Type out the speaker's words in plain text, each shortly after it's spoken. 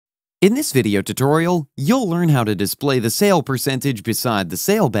In this video tutorial, you'll learn how to display the sale percentage beside the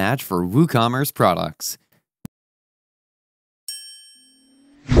sale badge for WooCommerce products.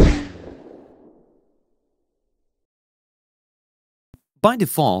 By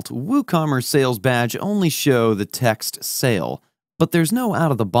default, WooCommerce sales badge only show the text sale, but there's no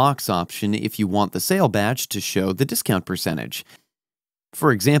out-of-the-box option if you want the sale badge to show the discount percentage.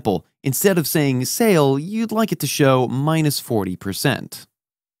 For example, instead of saying sale, you'd like it to show -40%.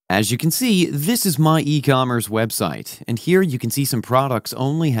 As you can see, this is my e-commerce website, and here you can see some products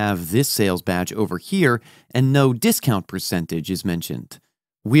only have this sales badge over here and no discount percentage is mentioned.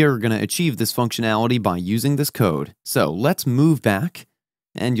 We are going to achieve this functionality by using this code. So let's move back,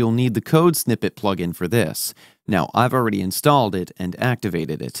 and you'll need the code snippet plugin for this. Now, I've already installed it and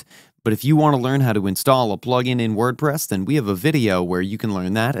activated it, but if you want to learn how to install a plugin in WordPress, then we have a video where you can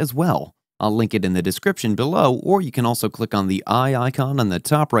learn that as well. I'll link it in the description below, or you can also click on the eye icon on the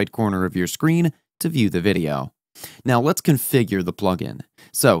top right corner of your screen to view the video. Now let's configure the plugin.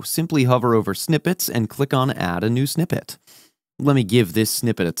 So simply hover over snippets and click on Add a new snippet. Let me give this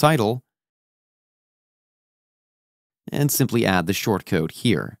snippet a title, and simply add the shortcode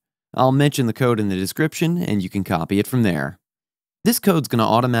here. I'll mention the code in the description, and you can copy it from there. This code's going to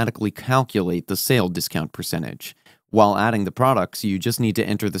automatically calculate the sale discount percentage. While adding the products, you just need to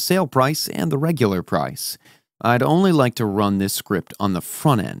enter the sale price and the regular price. I'd only like to run this script on the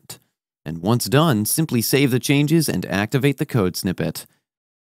front end. And once done, simply save the changes and activate the code snippet.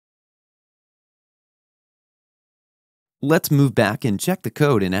 Let's move back and check the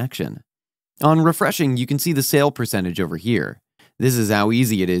code in action. On refreshing, you can see the sale percentage over here. This is how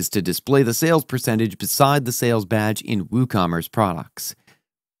easy it is to display the sales percentage beside the sales badge in WooCommerce products.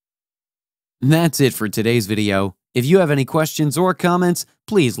 That's it for today's video. If you have any questions or comments,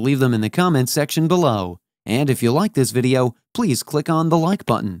 please leave them in the comments section below. And if you like this video, please click on the like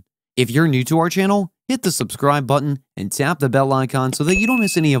button. If you're new to our channel, hit the subscribe button and tap the bell icon so that you don't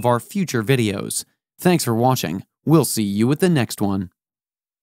miss any of our future videos. Thanks for watching. We'll see you with the next one.